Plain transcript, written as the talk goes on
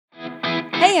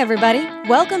Hey everybody,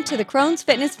 welcome to the Crohn's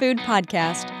Fitness Food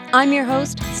Podcast. I'm your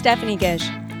host, Stephanie Gish,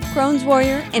 Crohn's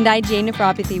warrior and IgA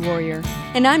nephropathy warrior,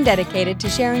 and I'm dedicated to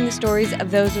sharing the stories of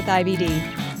those with IBD.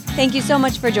 Thank you so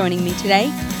much for joining me today.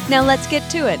 Now let's get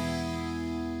to it.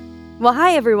 Well,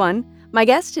 hi everyone. My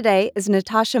guest today is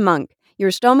Natasha Monk,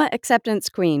 your stoma acceptance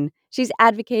queen. She's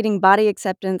advocating body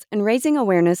acceptance and raising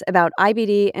awareness about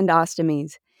IBD and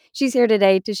ostomies. She's here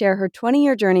today to share her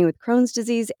 20-year journey with Crohn's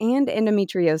disease and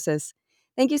endometriosis.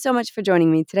 Thank you so much for joining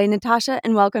me today, Natasha,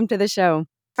 and welcome to the show.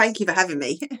 Thank you for having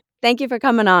me. Thank you for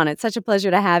coming on. It's such a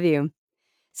pleasure to have you.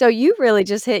 So you really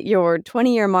just hit your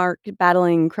 20-year mark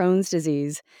battling Crohn's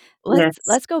disease.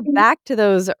 Let's go back to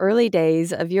those early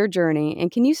days of your journey. And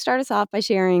can you start us off by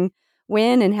sharing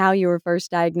when and how you were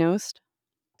first diagnosed?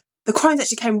 The Crohn's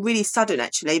actually came really sudden,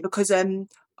 because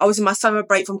I was in my summer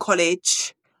break from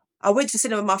college. I went to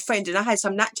cinema with my friend and I had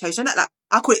some nachos. You know, that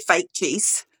I call it fake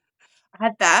cheese. I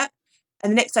had that,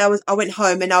 and the next day I went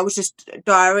home and I was just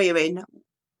diarrheaing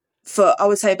for, I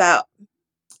would say, about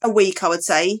a week. I would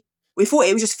say we thought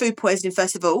it was just food poisoning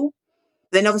first of all.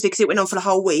 Then obviously because it went on for the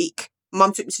whole week,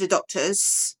 Mum took me to the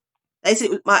doctors. They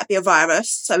said it might be a virus,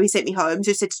 so he sent me home.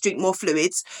 So he said to drink more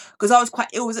fluids because I was quite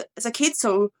ill as a kid,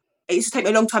 so it used to take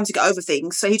me a long time to get over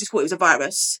things. So he just thought it was a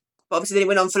virus. But obviously then it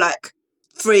went on for like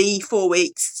 3-4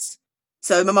 weeks.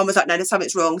 So my mum was like, no, there's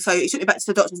something's wrong. So he took me back to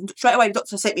the doctor. Straight away the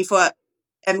doctor sent me for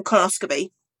colonoscopy.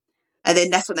 And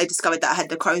then that's when they discovered that I had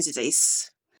the Crohn's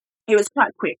disease. It was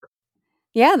quite quick.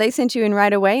 Yeah, they sent you in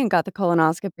right away and got the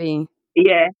colonoscopy.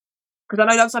 Yeah, because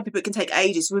I know some people it can take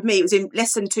ages. With me, it was in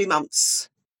less than 2 months,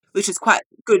 which was quite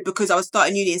good because I was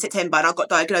starting uni in September and I got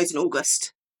diagnosed in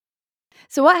August.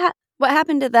 So what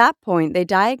happened at that point? They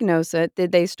diagnosed it.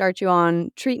 Did they start you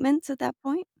on treatments at that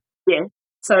point? Yeah.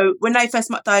 So when they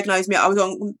first diagnosed me, I was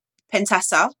on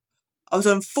Pentasa. I was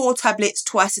on 4 tablets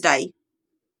twice a day.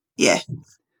 Yeah.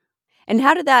 And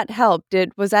how did that help?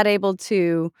 Was that able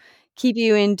to keep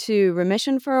you into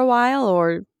remission for a while,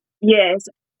 or? Yes.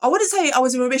 I wouldn't say I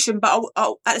was in remission, but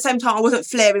at the same time, I wasn't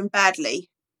flaring badly.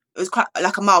 It was quite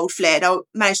like a mild flare. And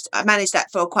I managed that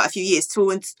for quite a few years.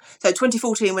 So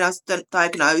 2014 when I was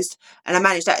diagnosed, and I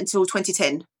managed that until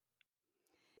 2010.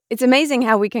 It's amazing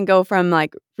how we can go from,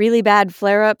 like, really bad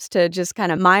flare-ups to just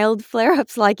kinda mild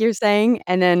flare-ups, like you're saying,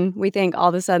 and then we think all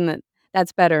of a sudden that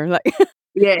that's better, like,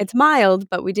 Yeah. it's mild,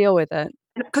 but we deal with it.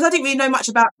 Because I didn't really know much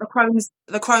about the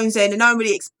Crohn's then, and no one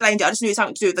really explained it. I just knew it was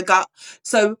something to do with the gut.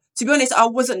 So to be honest, I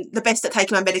wasn't the best at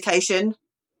taking my medication,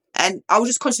 and I was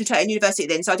just concentrating at university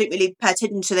then, so I didn't really pay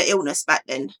attention to the illness back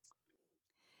then.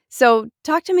 So,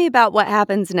 talk to me about what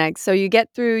happens next. So, you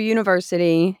get through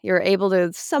university, you're able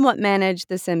to somewhat manage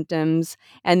the symptoms,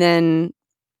 and then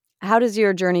how does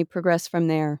your journey progress from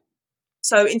there?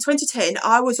 So in 2010,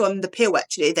 I was on the pill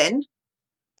actually then,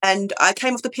 and I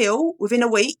came off the pill within a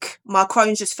week. My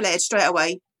Crohn's just flared straight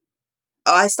away.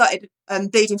 I started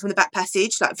bleeding from the back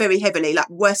passage, like very heavily, like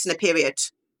worse than a period.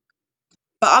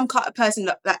 But I'm quite a person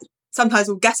that sometimes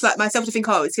will gaslight myself to think,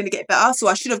 oh, it's going to get better. So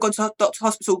I should have gone to doctor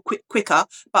hospital quicker.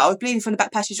 But I was bleeding from the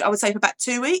back passage, I would say, for about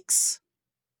 2 weeks.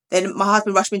 Then my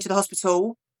husband rushed me into the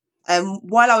hospital.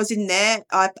 While I was in there,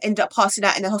 I ended up passing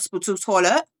out in the hospital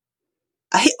toilet.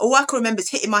 All I can remember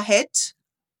is hitting my head.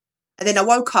 And then I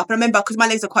woke up. And I remember, because my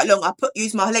legs are quite long, I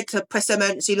used my leg to press the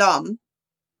emergency alarm.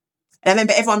 And I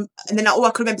remember everyone, and then all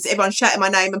I can remember is everyone shouting my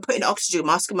name and putting an oxygen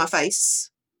mask in my face.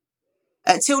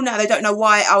 Until now, they don't know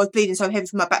why I was bleeding so heavy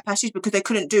from my back passage, because they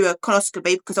couldn't do a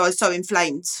colonoscopy because I was so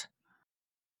inflamed.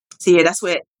 So yeah, that's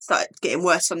where it started getting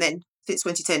worse from then, since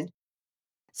 2010.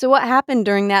 So, what happened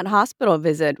during that hospital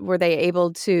visit? Were they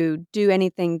able to do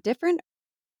anything different?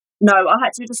 No, I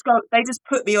had to just go. They just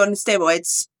put me on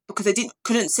steroids because they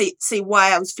couldn't see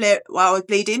why I was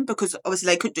bleeding, because obviously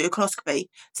they couldn't do a colonoscopy.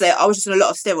 So I was just on a lot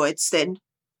of steroids then.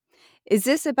 Is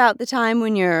this about the time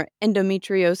when your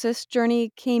endometriosis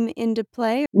journey came into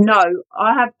play? No,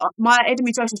 my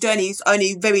endometriosis journey is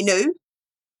only very new.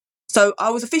 So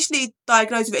I was officially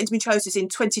diagnosed with endometriosis in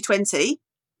 2020,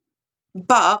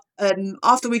 but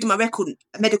after reading my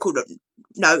medical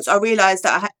notes, I realised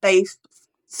that they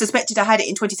suspected I had it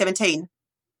in 2017,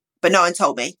 but no one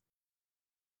told me.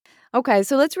 Okay,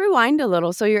 so let's rewind a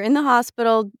little. So you're in the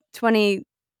hospital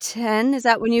 2010, is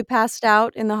that when you passed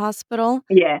out in the hospital?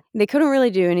 Yeah. They couldn't really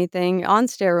do anything on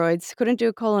steroids, couldn't do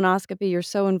a colonoscopy, you're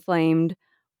so inflamed.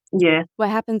 Yeah. What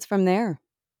happens from there?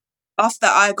 After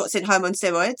that, I got sent home on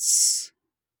steroids,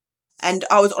 and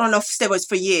I was on and off steroids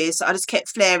for years. So I just kept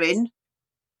flaring.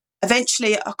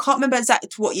 Eventually, I can't remember exactly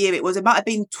what year it was. It might have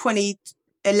been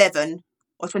 2011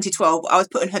 or 2012. I was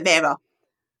put on Humira.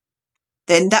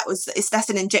 Then that's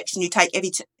an injection you take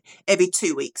every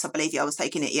 2 weeks. I believe I was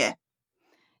taking it. Yeah.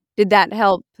 Did that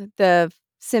help the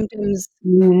symptoms?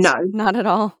 No, Not at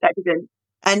all. that didn't.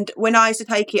 And when I used to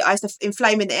take it, I used to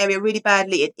inflame in the area really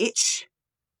badly and itch.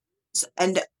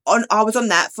 And I was on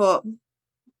that for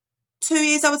 2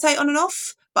 years, I would say, on and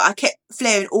off. But I kept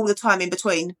flaring all the time in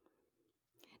between.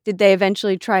 Did they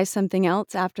eventually try something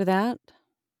else after that?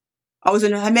 I was on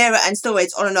Humira and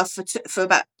steroids on and off for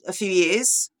about a few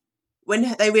years.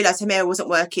 When they realised Humira wasn't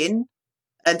working,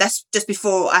 and that's just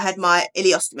before I had my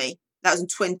ileostomy. That was in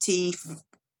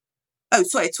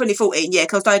 2014, yeah,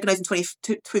 because I was diagnosed in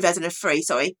 2003,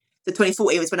 sorry. So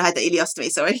 2014 was when I had the ileostomy,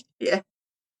 sorry. Yeah.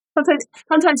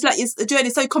 Sometimes like the journey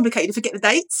is so complicated you forget the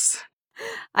dates.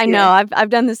 I know. Yeah. I've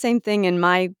done the same thing in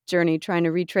my journey trying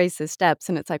to retrace the steps,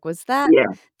 and it's like, was that Yeah.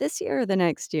 this year or the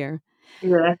next year?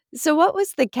 Yeah. So what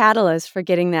was the catalyst for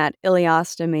getting that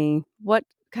ileostomy? What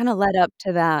kinda led up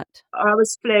to that? I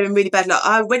was flaring really bad. Like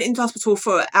I went into hospital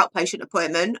for an outpatient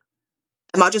appointment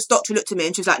and my doctor looked at me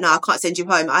and she was like, no, I can't send you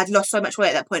home. I had lost so much weight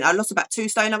at that point. I lost about 2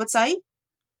 stone, I would say.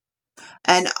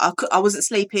 And I wasn't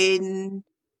sleeping.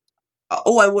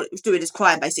 All I was doing is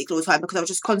crying basically all the time because I was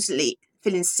just constantly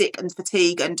feeling sick and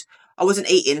fatigued and I wasn't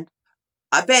eating.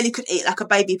 I barely could eat like a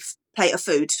baby plate of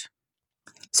food.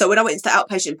 So when I went into the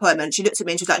outpatient appointment, she looked at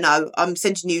me and she was like, no, I'm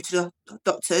sending you to the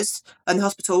doctors and the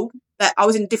hospital. But I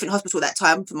was in a different hospital that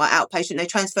time for my outpatient. They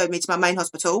transferred me to my main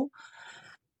hospital.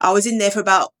 I was in there for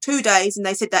about 2 days and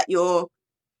they said that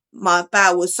my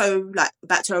bowel was so like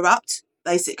about to erupt,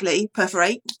 basically,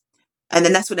 perforate. And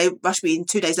then that's when they rushed me in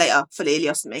 2 days later for the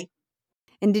ileostomy.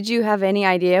 And did you have any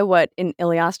idea what an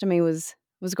ileostomy was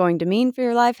going to mean for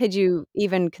your life? Had you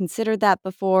even considered that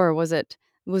before, or was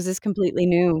this completely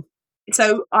new?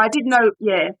 So I did know,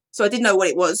 yeah. So I did know what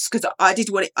it was because I did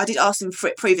ask them for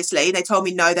it previously, and they told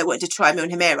me no, they wanted to try me on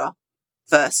Humira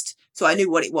first. So I knew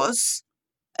what it was.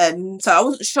 So I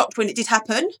wasn't shocked when it did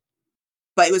happen,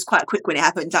 but it was quite quick when it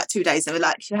happened. Like 2 days, they were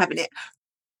like, "You're having it."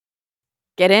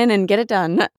 Get in and get it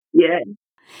done. Yeah,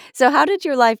 So how did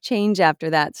your life change after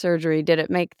that surgery? Did it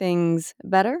make things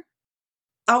better?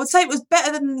 I would say it was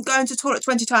better than going to the toilet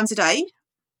 20 times a day,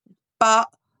 but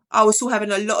I was still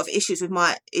having a lot of issues with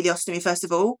my ileostomy. First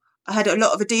of all, I had a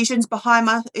lot of adhesions behind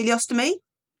my ileostomy,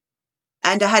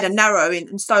 and I had a narrowing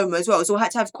and stoma as well. So I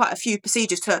had to have quite a few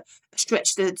procedures to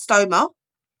stretch the stoma.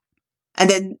 And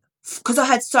then, because I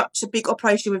had such a big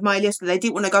operation with my ileostomy, they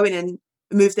didn't want to go in and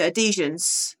remove the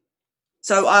adhesions.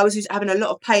 So I was having a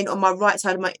lot of pain on my right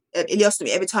side of my ileostomy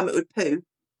every time it would poo.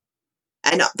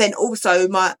 And then also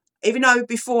even though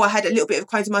before I had a little bit of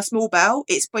Crohn's in my small bowel,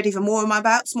 it spread even more in my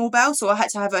small bowel. So I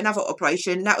had to have another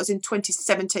operation. That was in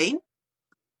 2017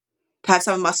 to have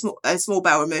some of my small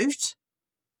bowel removed.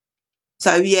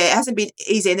 So yeah, it hasn't been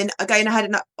easy. And then again, I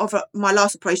had my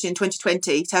last operation in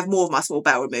 2020 to have more of my small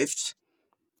bowel removed.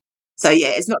 So yeah,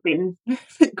 it's not been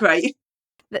great.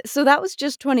 So that was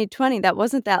just 2020, that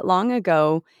wasn't that long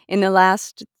ago. In the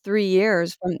last 3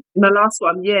 years from My last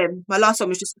one, yeah, my last one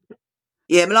was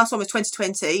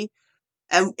 2020.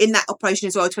 And in that operation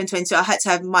as well, 2020, I had to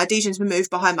have my adhesions removed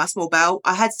behind my small bowel.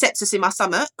 I had sepsis in my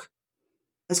stomach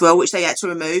as well, which they had to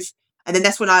remove. And then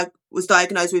that's when I was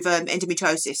diagnosed with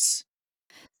endometriosis.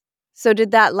 So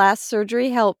did that last surgery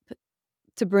help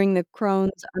to bring the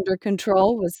Crohn's under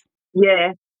control? Was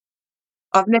Yeah,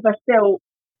 I've never felt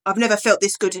I've never felt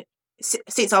this good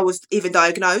since I was even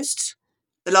diagnosed.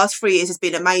 The last 3 years has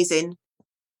been amazing.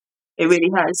 It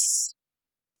really has.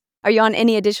 Are you on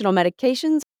any additional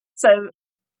medications? So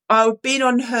I've been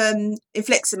on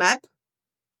infliximab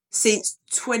since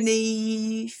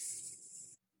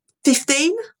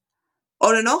 2015,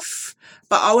 on and off.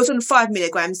 But I was on 5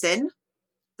 milligrams then.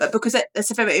 But because of the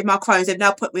severity of my Crohn's, they've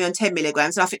now put me on 10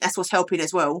 milligrams, and I think that's what's helping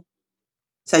as well.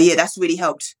 So yeah, that's really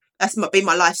helped. That's been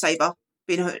my lifesaver.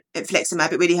 Being on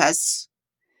infliximab, it really has.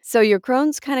 So your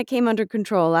Crohn's kinda came under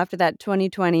control after that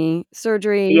 2020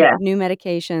 surgery, Yeah, new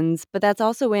medications, but that's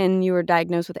also when you were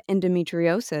diagnosed with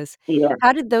endometriosis. yeah,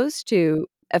 How did those 2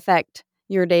 affect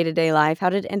your day-to-day life? How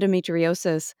did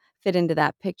endometriosis fit into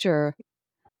that picture?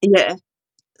 yeah.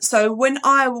 So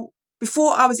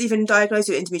before I was even diagnosed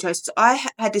with endometriosis, I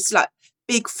had this like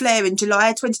big flare in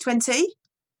July 2020.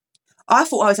 I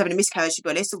thought I was having a miscarriage, to be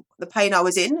honest. The pain I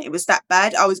was in, it was that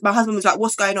bad. My husband was like,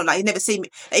 "What's going on?" Like he'd never seen me,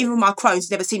 even with my Crohn's,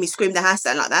 he'd never seen me scream the house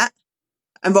down like that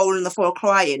and roll on the floor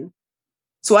crying.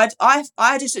 So I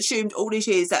just assumed all these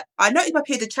years that I noticed my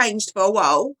period had changed for a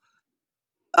while.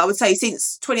 I would say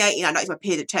since 2018, I noticed my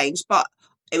period had changed, but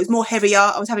it was more heavier.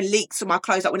 I was having leaks on my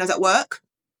clothes like when I was at work,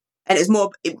 and it was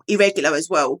more irregular as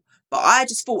well. But I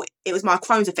just thought it was my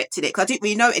Crohn's affecting it because I didn't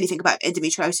really know anything about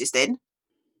endometriosis then.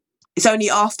 It's only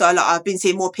after like I've been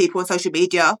seeing more people on social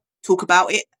media talk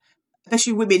about it,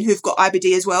 especially women who've got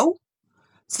IBD as well.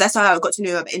 So that's how I got to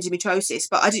know about endometriosis.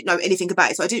 But I didn't know anything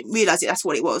about it, so I didn't realise that's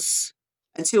what it was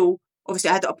until obviously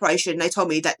I had the operation. They told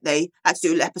me that they had to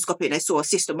do a laparoscopy and they saw a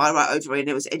cyst on my right ovary and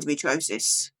it was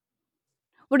endometriosis.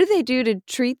 What do they do to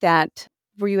treat that?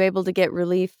 Were you able to get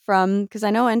relief from, because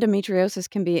I know endometriosis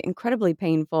can be incredibly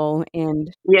painful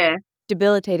and Yeah,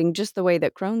 debilitating just the way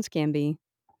that Crohn's can be.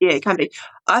 yeah, it can be.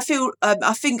 I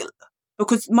think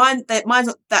because mine's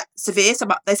not that severe, so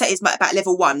they say it's about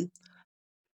level 1.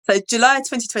 So July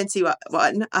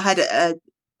 2021, I had a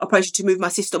operation to move my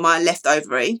cyst on my left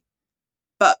ovary,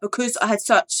 but because I had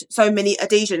so many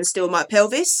adhesions still in my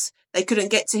pelvis, they couldn't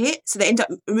get to it, so they ended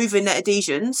up removing the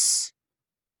adhesions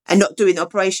and not doing the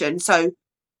operation. So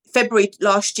February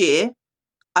last year,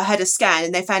 I had a scan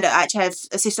and they found out I actually have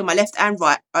a cyst on my left and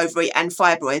right ovary and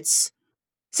fibroids.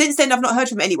 Since then, I've not heard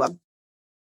from anyone.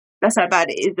 That's how bad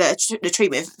it is, the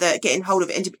treatment, the getting hold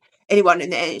of anyone in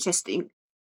the NHS thing.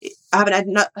 I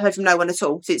haven't heard from no one at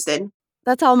all since then.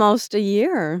 That's almost a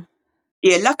year.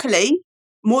 Yeah, luckily,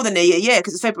 more than a year, yeah,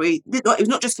 because it's February. It was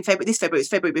not just February, this February, it was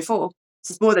February before.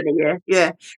 So it's more than a year,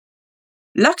 yeah.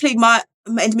 Luckily, my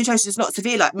endometriosis is not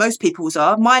severe like most people's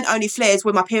are. Mine only flares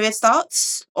when my period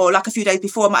starts or like a few days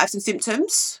before I might have some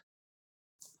symptoms.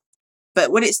 But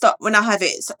when I have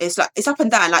it, it's like, it's up and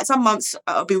down. Like some months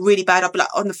I'll be really bad. I'll be like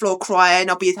on the floor crying.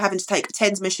 I'll be having to take a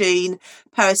TENS machine,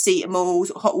 paracetamol,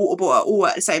 hot water bottle, all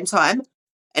at the same time.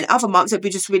 And other months it'll be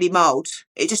just really mild.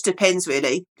 It just depends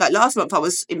really. Like last month I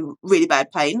was in really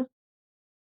bad pain,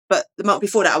 but the month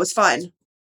before that I was fine.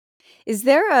 Is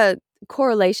there a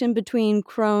correlation between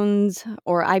Crohn's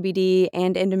or IBD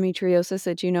and endometriosis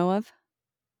that you know of?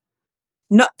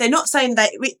 They're not saying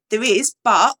that there is,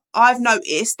 but I've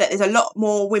noticed that there's a lot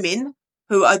more women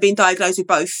who have been diagnosed with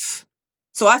both.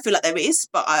 So I feel like there is,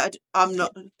 but I'm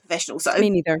not a professional, so Me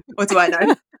neither. what do I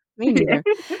know? Me neither.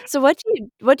 So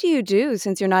what do you do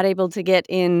since you're not able to get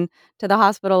in to the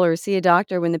hospital or see a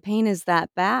doctor when the pain is that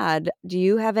bad? Do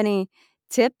you have any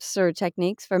tips or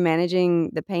techniques for managing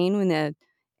the pain when the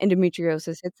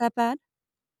endometriosis hits that bad?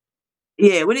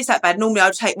 Yeah, when it's that bad, normally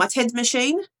I'll take my TENS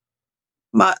machine,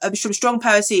 some strong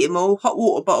paracetamol, hot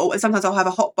water bottle, and sometimes I'll have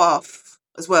a hot bath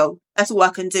as well. That's all I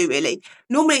can do really.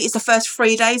 Normally it's the first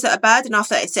 3 days that are bad, and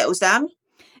after that it settles down.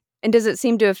 And does it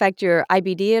seem to affect your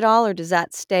IBD at all, or does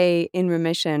that stay in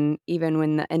remission even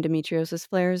when the endometriosis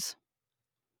flares?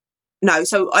 No,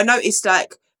 so I noticed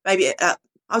like maybe I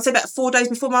would say about 4 days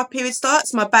before my period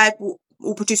starts, my bag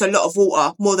will produce a lot of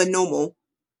water more than normal.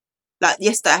 Like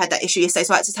yesterday, I had that issue yesterday,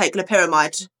 so I had to take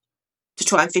loperamide to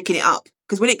try and thicken it up.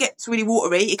 Because when it gets really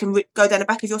watery, it can go down the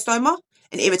back of your stoma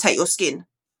and irritate your skin.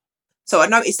 So I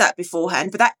noticed that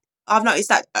beforehand, but I've noticed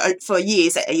that for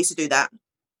years that I used to do that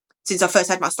since I first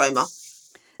had my stoma.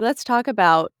 Let's talk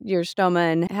about your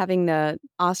stoma and having the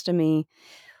ostomy.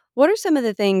 What are some of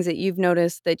the things that you've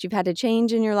noticed that you've had to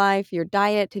change in your life, your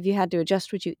diet? Have you had to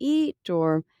adjust what you eat,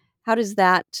 or how does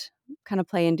that kind of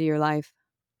play into your life?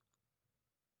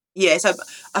 Yeah, so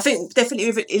I think definitely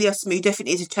with ileostomy, you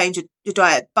definitely need to change your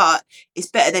diet, but it's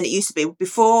better than it used to be.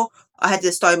 Before I had the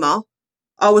stoma,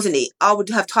 I would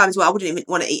have times where I wouldn't even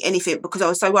want to eat anything because I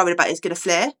was so worried about it's going to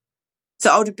flare. So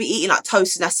I would be eating like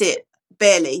toast and that's it,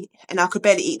 barely. And I could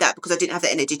barely eat that because I didn't have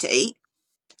the energy to eat.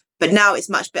 But now it's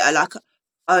much better. Like,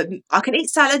 I can eat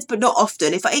salads, but not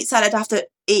often. If I eat salad, I have to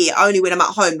eat it only when I'm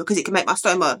at home because it can make my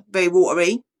stomach very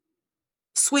watery.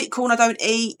 Sweet corn, I don't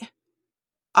eat.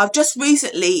 I've just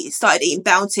recently started eating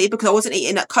Bounty because I wasn't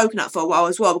eating that coconut for a while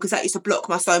as well because that used to block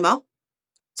my stoma.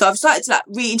 So I've started to like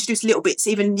reintroduce little bits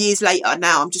even years later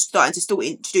now. I'm just starting to still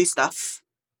introduce stuff.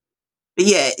 But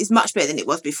yeah, it's much better than it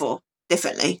was before.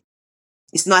 Definitely.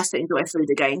 It's nice to enjoy food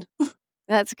again.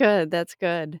 That's good. That's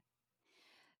good.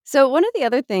 So, one of the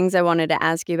other things I wanted to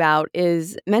ask you about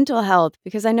is mental health,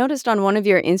 because I noticed on one of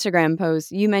your Instagram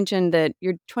posts, you mentioned that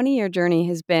your 20-year journey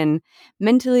has been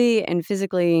mentally and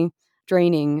physically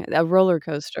draining, a roller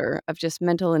coaster of just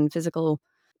mental and physical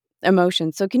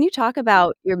emotions. So, can you talk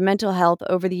about your mental health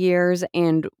over the years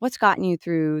and what's gotten you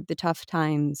through the tough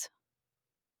times?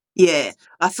 Yeah,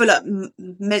 I feel like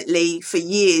mentally for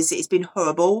years it's been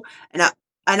horrible, and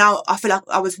I feel like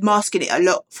I was masking it a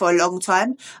lot for a long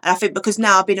time, and I think because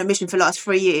now I've been on mission for the last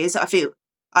 3 years, I feel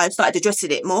I started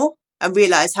addressing it more and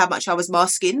realised how much I was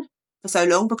masking for so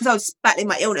long because I was battling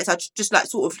my illness. I just like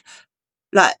sort of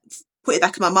like put it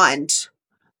back in my mind.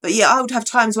 But yeah, I would have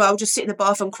times where I would just sit in the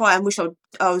bath and cry and wish I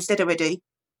was dead already.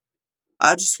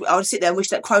 I would sit there and wish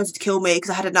that Crohn's would kill me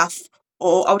because I had enough.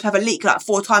 Or I would have a leak like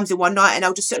 4 times in one night, and I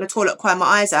would just sit on the toilet crying my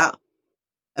eyes out.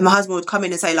 And my husband would come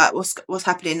in and say like, "What's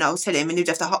happening?" And I was telling him, and he'd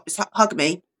have to just hug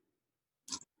me.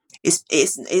 It's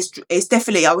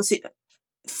definitely I would say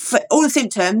for all the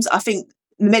symptoms. I think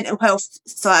the mental health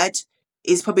side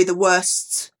is probably the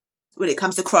worst when it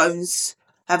comes to Crohn's,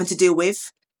 having to deal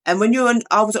with. And when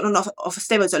I was on and off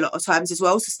steroids a lot of times as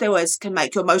well. So steroids can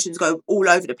make your emotions go all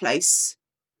over the place.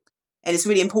 And it's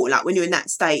really important, like when you're in that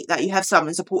state, that you have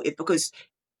someone supportive, because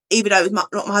even though it's not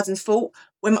my husband's fault,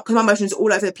 because my emotions are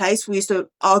all over the place, we used to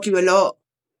argue a lot.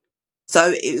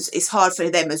 So it's hard for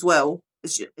them as well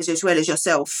as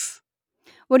yourself.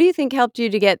 What do you think helped you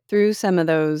to get through some of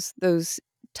those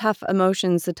tough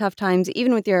emotions, the tough times,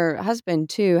 even with your husband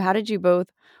too? How did you both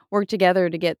work together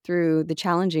to get through the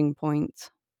challenging points?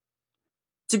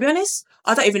 To be honest,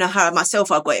 I don't even know how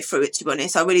myself I got it through it. To be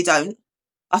honest, I really don't.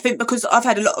 I think because I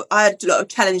had a lot of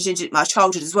challenges in my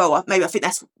childhood as well. I think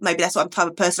that's what type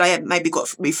of person I am. Maybe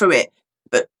got me through it.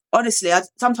 But honestly,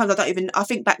 sometimes I don't even. I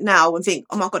think back now and think,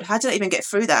 oh my God, how did I even get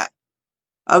through that?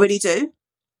 I really do.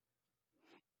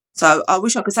 So I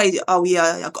wish I could say, oh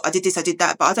yeah, I did this, I did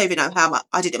that, but I don't even know how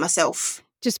I did it myself.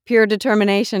 Just pure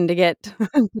determination to get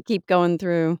to keep going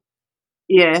through.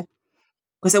 Yeah,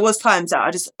 because there was times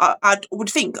that I would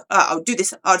think I would do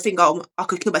this. I would think, oh, I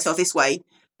could kill myself this way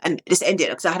and just end it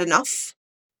because I had enough.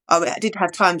 I did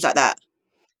have times like that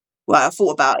where I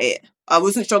thought about it. I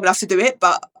wasn't strong enough to do it,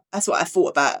 but that's what I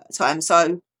thought about at the time.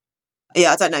 So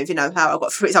yeah, I don't know if you know how I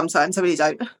got through it sometimes. I really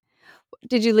don't.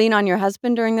 Did you lean on your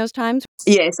husband during those times?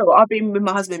 Yeah, so I've been with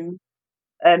my husband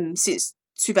since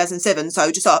 2007.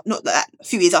 So just not that a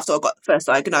few years after I got first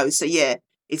diagnosed. So yeah,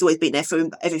 he's always been there for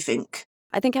everything.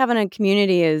 I think having a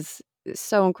community is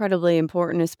so incredibly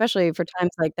important, especially for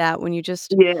times like that when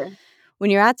Yeah,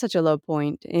 when you're at such a low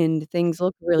point and things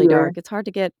look really yeah, dark. It's hard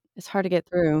to get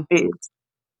through. it is.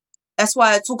 That's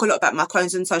why I talk a lot about my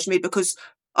Crohn's on social media, because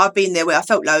I've been there where I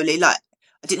felt lonely, like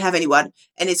I didn't have anyone,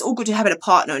 and it's all good to having a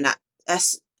partner and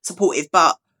that's supportive,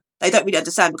 but they don't really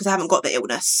understand because I haven't got the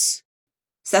illness.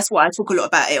 So that's why I talk a lot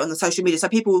about it on the social media, so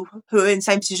people who are in the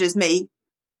same position as me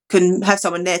can have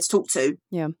someone there to talk to.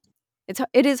 Yeah.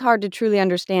 It is hard to truly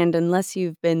understand unless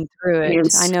you've been through it.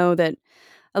 I Yes. know that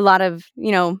a lot of,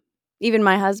 even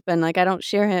my husband, like, I don't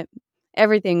share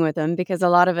everything with him because a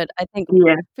lot of it, I think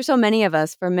Yeah. for so many of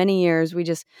us, for many years,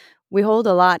 we hold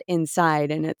a lot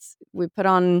inside, and we put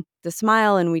on the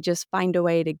smile and we just find a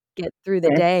way to get through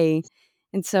the Yeah. day,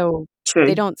 and so they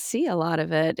True. don't see a lot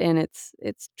of it, and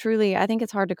it's truly, I think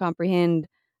it's hard to comprehend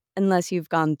unless you've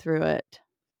gone through it.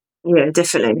 Yeah,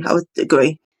 definitely. I would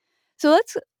agree. So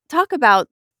let's talk about,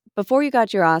 before you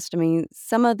got your ostomy,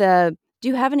 do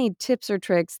you have any tips or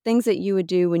tricks, things that you would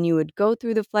do when you would go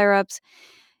through the flare-ups?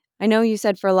 I know you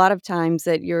said for a lot of times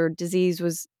that your disease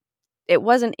it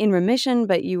wasn't in remission,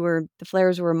 but the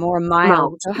flares were more mild.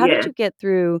 Mild. So how Yeah. did you get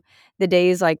through the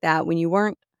days like that when you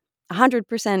weren't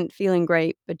 100% feeling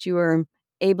great, but you were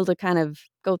able to kind of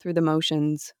go through the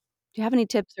motions? Do you have any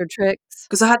tips or tricks?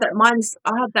 Because I had that mindset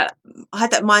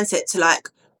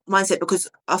mindset because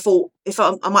I thought if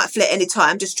I might flare any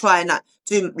time, just try and like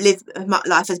live my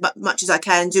life as much as I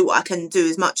can, do what I can do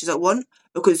as much as I want,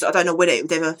 because I don't know when it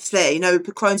would ever flare.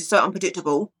 Crohn's is so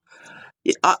unpredictable.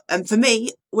 And for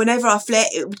me, whenever I flare,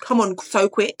 it would come on so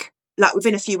quick, like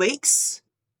within a few weeks,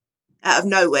 out of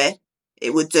nowhere,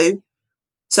 it would do.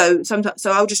 So sometimes,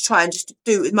 so I'll just try and just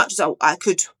do as much as I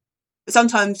could. But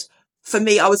sometimes, for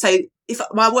me, I would say, if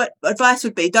my advice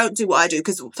would be, don't do what I do,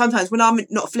 because sometimes when I'm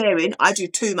not flaring, I do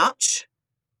too much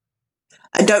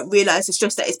and don't realise the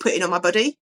stress that it's putting on my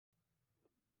body.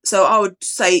 So I would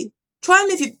say, try and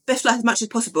live your best life as much as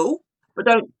possible, but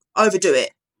don't overdo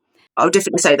it. I would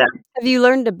definitely say that. Have you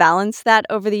learned to balance that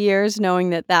over the years,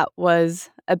 knowing that that was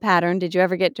a pattern? Did you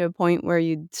ever get to a point where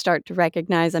you'd start to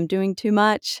recognize, "I'm doing too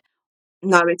much"?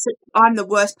 No, I'm the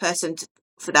worst person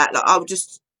for that. Like I would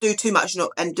just do too much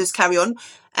and just carry on.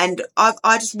 And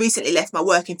I just recently left my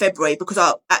work in February because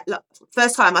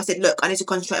first time I said, look, I need to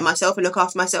concentrate on myself and look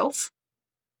after myself.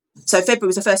 So February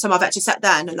was the first time I've actually sat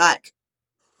down and like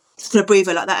just gonna breathe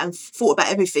like that and thought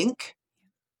about everything.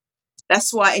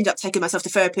 That's why I ended up taking myself to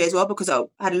therapy as well, because I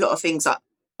had a lot of things that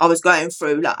I was going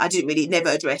through like I didn't really never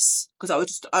address because I was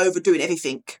just overdoing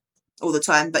everything all the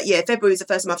time. But yeah, February was the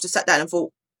first time I've just sat down and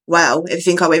thought, wow,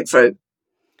 everything I went through.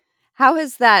 How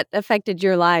has that affected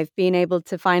your life, being able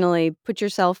to finally put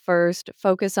yourself first,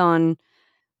 focus on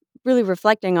really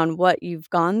reflecting on what you've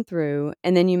gone through?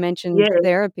 And then you mentioned Yeah,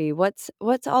 therapy. What's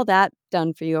all that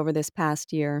done for you over this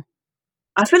past year?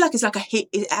 I feel like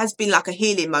it has been like a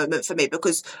healing moment for me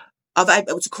because I've been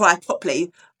able to cry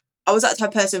properly. I was that type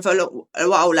of person for a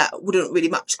while that wouldn't really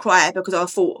much cry because I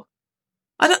thought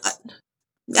I don't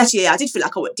actually, yeah, I did feel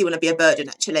like I didn't want to be a burden.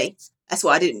 Actually, that's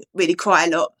why I didn't really cry a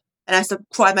lot, and I used to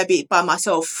cry maybe by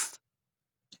myself.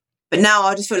 But now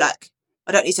I just feel like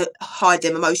I don't need to hide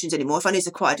them emotions anymore. If I need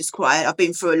to cry, I just cry. I've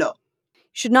been through a lot.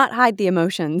 should not hide the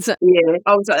emotions. Yeah,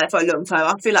 I was like that for a long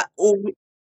time. I feel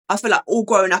like all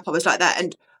growing up I was like that,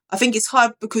 and I think it's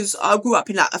hard because I grew up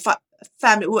in like a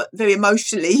family who were very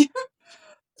emotionally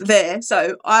there,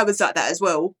 so I was like that as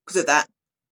well because of that.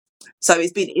 So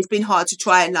it's been hard to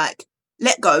try and like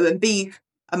let go and be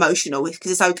emotional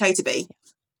because it's okay to be.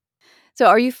 So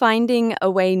are you finding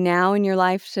a way now in your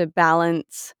life to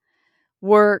balance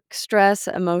work, stress,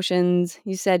 emotions?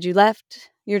 You said you left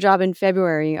your job in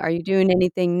February. Are you doing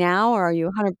anything now, or are you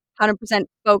 100%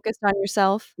 focused on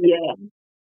yourself? Yeah.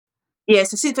 Yeah,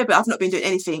 so since February, I've not been doing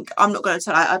anything. I'm not going to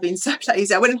lie, I've been so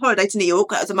lazy. I went on holiday to New York.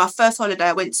 That was my first holiday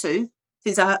I went to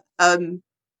since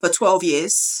for 12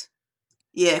 years.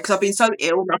 Yeah, because I've been so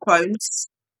ill, my Crohn's.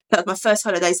 That was my first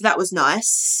holiday, so that was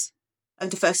nice. And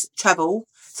the first travel.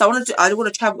 So I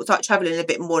want to start traveling a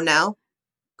bit more now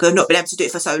because I've not been able to do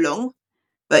it for so long.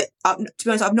 But to be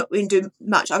honest, I've not been doing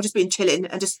much. I've just been chilling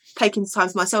and just taking time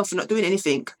for myself and not doing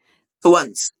anything for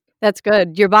once. That's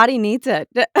good. Your body needs it.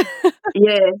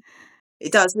 Yeah,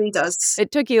 it does, really does.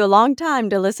 It took you a long time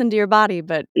to listen to your body,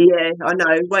 Yeah, I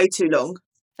know, way too long.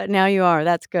 but now you are.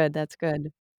 That's good, that's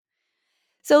good.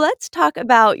 So let's talk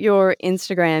about your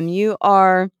Instagram.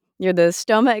 You're the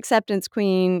stoma acceptance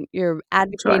queen, you're Try.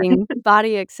 advocating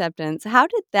body acceptance. How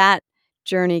did that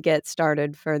journey get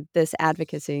started for this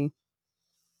advocacy?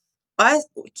 I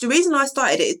The reason I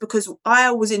started it is because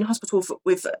I was in hospital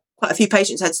with quite a few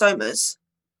patients who had stomas,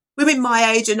 women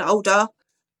my age and older,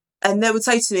 and they would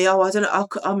say to me, "Oh, I don't know,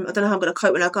 I don't know how I'm going to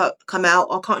cope when come out.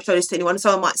 I can't show this to anyone.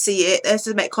 Someone might see it." They used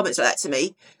to make comments like that to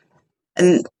me,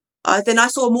 and then I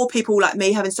saw more people like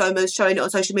me having stomas showing it on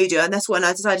social media, and that's when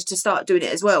I decided to start doing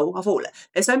it as well. I thought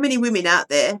there's so many women out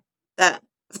there that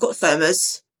have got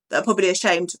stomas that are probably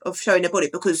ashamed of showing their body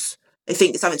because they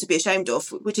think it's something to be ashamed of,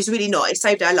 which is really not. It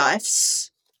saved our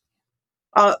lives.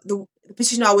 The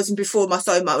position I was in before my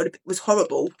stoma was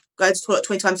horrible. Going to the toilet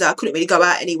 20 times a day, I couldn't really go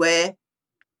out anywhere.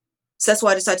 So that's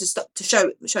why I decided to stop to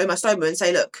show my stoma and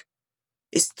say, look,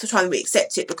 it's to try and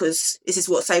accept it because this is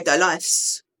what saved our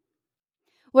lives.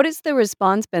 What has the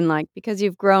response been like? Because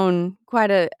you've grown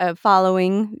quite a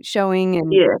following, showing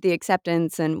and Yeah. the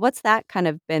acceptance, and what's that kind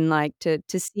of been like to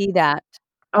see that?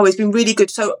 Oh, it's been really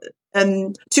good. So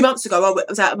 2 months ago, I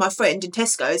was out with my friend in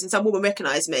Tesco's and some woman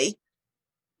recognised me.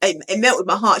 It melted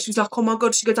my heart. She was like, "Oh my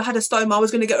God," she goes, "I had a stoma. I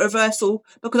was going to get a reversal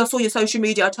because I saw your social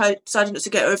media. Decided not to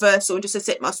get a reversal and just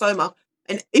accept my stoma."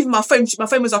 And even my friend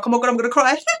was like, "Oh my God, I'm going to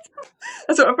cry."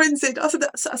 That's what my friend said. I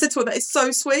said to her, "That is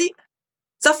so sweet."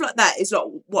 Stuff like that is like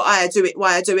why I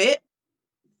do it.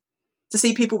 To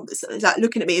see people like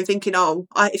looking at me and thinking, "Oh,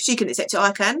 if she can accept it,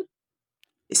 I can."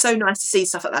 It's so nice to see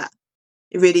stuff like that.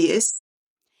 It really is.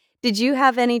 Did you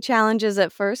have any challenges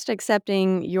at first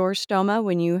accepting your stoma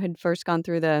when you had first gone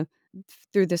through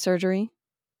the surgery?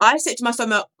 I accepted my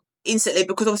stoma instantly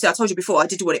because obviously I told you before I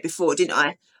did want it before, didn't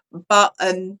I? But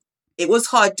it was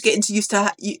hard getting to used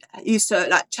to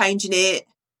like changing it,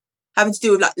 having to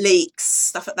deal with like leaks,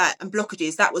 stuff like that, and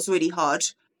blockages. That was really hard.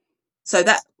 So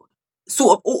that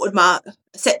sort of altered my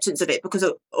acceptance of it because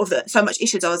of so much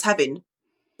issues I was having.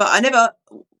 But I never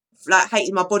like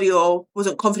hated my body or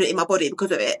wasn't confident in my body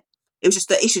because of it. It was just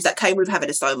the issues that came with having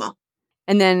a stoma.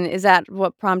 And then is that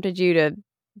what prompted you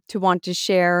to want to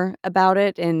share about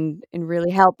it and really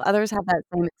help others have that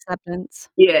same acceptance?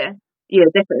 Yeah, yeah,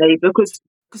 definitely. Because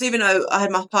even though I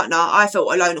had my partner, I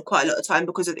felt alone quite a lot of time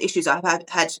because of the issues I've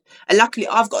had. And luckily,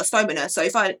 I've got a stoma nurse, so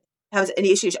if I have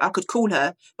any issues, I could call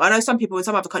her. But I know some people in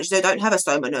some other countries they don't have a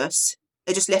stoma nurse;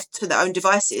 they're just left to their own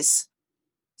devices.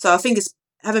 So I think it's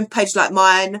having pages like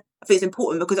mine. I think it's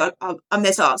important because I'm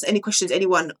there to answer any questions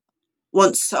anyone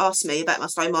wants to ask me about my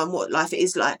stoma and what life it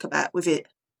is like about with it.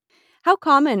 How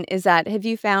common is that? Have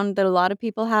you found that a lot of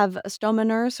people have a stoma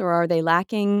nurse, or are they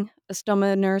lacking a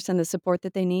stoma nurse and the support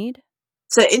that they need?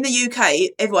 So in the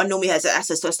UK, everyone normally has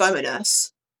access to a stoma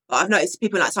nurse. But I've noticed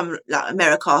people like some like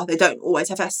America, they don't always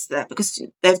have access to that because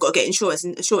they've got to get insurance,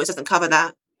 and insurance doesn't cover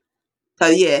that. So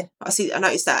yeah, I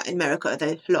noticed that in America,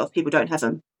 a lot of people don't have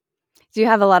them. Do you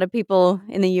have a lot of people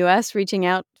in the US reaching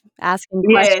out, asking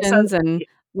Yeah, so questions and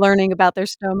learning about their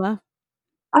stoma?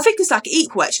 I think it's like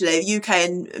equal actually, UK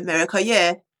and America.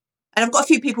 Yeah, and I've got a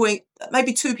few people,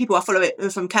 maybe two people I follow it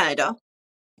from Canada.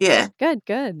 Yeah. Good,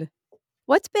 good.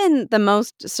 What's been the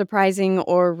most surprising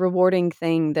or rewarding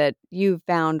thing that you've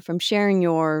found from sharing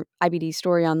your IBD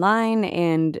story online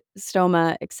and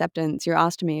stoma acceptance, your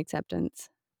ostomy acceptance?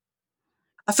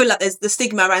 I feel like there's the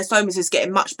stigma around stomas is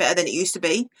getting much better than it used to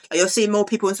be. Like you're seeing more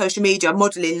people on social media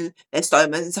modelling their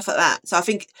stomas and stuff like that. So I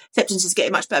think acceptance is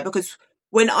getting much better because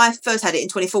when I first had it in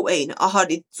 2014, I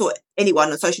hardly saw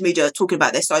anyone on social media talking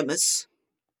about their stomas.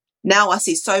 Now I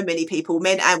see so many people,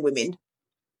 men and women.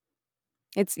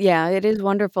 It is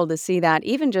wonderful to see that.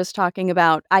 Even just talking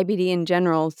about IBD in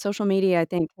general, social media, I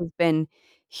think, has been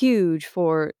huge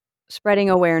for spreading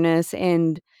awareness.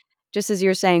 And just as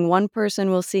you're saying, one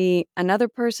person will see another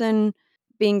person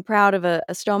being proud of a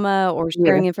stoma or Yeah,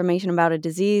 sharing information about a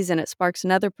disease, and it sparks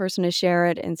another person to share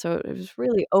it. And so it was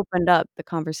really opened up the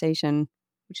conversation,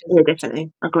 which is yeah,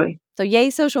 definitely. I agree. so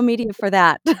yay, social media for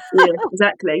that. Yeah,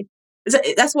 exactly.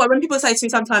 That's why when people say to me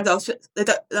sometimes, "Oh, they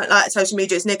don't like social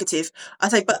media, it's negative," I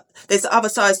say, but there's the other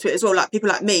sides to it as well. Like people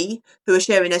like me who are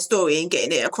sharing their story and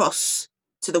getting it across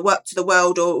to the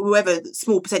world, or whoever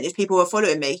small percentage of people are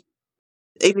following me.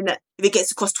 Even that, if it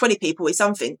gets across 20 people, it's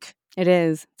something. It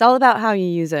is. It's all about how you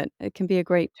use it. It can be a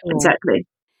great tool. Exactly.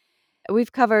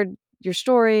 We've covered your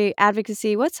story,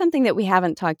 advocacy. What's something that we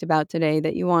haven't talked about today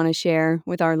that you want to share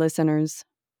with our listeners?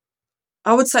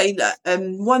 I would say that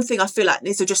one thing I feel like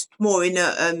needs to just more in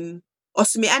a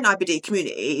Ostomate and IBD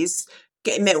community is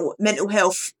getting mental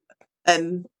health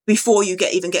before you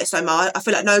get a stoma. I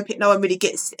feel like no one really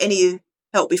gets any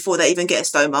help before they even get a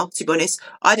stoma. To be honest,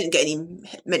 I didn't get any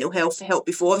mental health help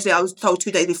before. Obviously, I was told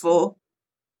 2 days before,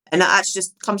 and I actually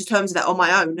just come to terms with that on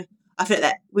my own. I feel like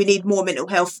that we need more mental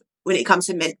health when it comes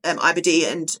to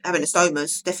IBD and having a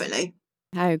stomas. Definitely.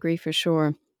 I agree for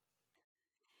sure.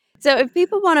 So, if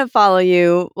people want to follow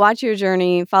you, watch your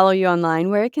journey, follow you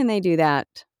online, where can they do that?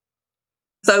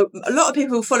 So a lot of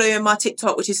people following my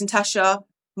TikTok, which is Natasha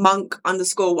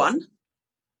Monk_1,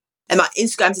 and my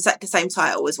Instagram's exactly the same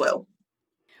title as well.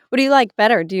 What do you like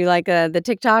better? Do you like the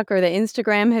TikTok or the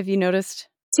Instagram? Have you noticed?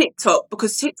 TikTok,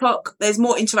 because TikTok there's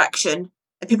more interaction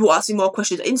and people asking more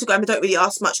questions. Instagram they don't really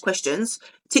ask much questions.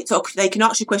 TikTok they can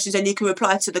ask you questions and you can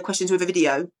reply to the questions with a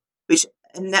video,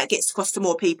 and that gets across to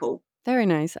more people. Very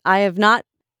nice. I have not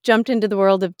jumped into the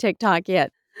world of TikTok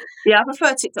yet. Yeah, I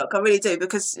prefer TikTok. I really do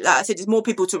because, like I said, there's more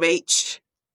people to reach.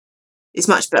 It's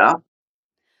much better.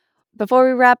 Before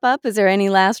we wrap up, is there any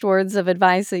last words of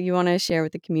advice that you want to share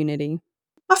with the community?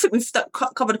 I think we've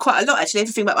covered quite a lot actually.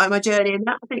 Everything about my journey and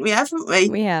that. I think we have, haven't we?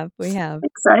 We have. We I have.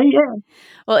 think so. Yeah.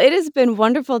 Well, it has been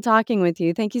wonderful talking with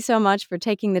you. Thank you so much for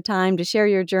taking the time to share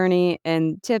your journey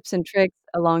and tips and tricks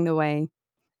along the way.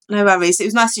 No worries. It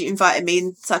was nice that you invited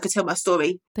me so I could tell my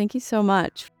story. Thank you so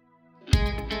much.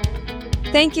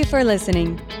 Thank you for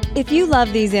listening. If you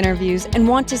love these interviews and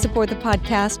want to support the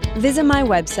podcast, visit my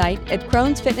website at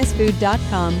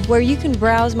crohnsfitnessfood.com, where you can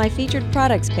browse my featured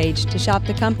products page to shop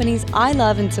the companies I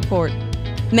love and support.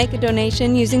 Make a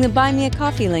donation using the Buy Me a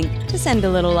Coffee link to send a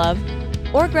little love,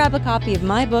 or grab a copy of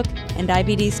my book and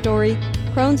IBD story,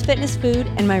 Crohn's Fitness Food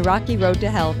and My Rocky Road to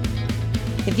Health.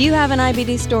 If you have an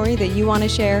IBD story that you want to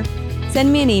share,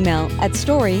 send me an email at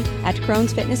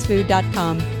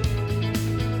story@crohnsfitnessfood.com.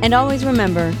 And always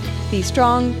remember, be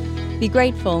strong, be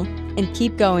grateful, and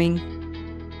keep going.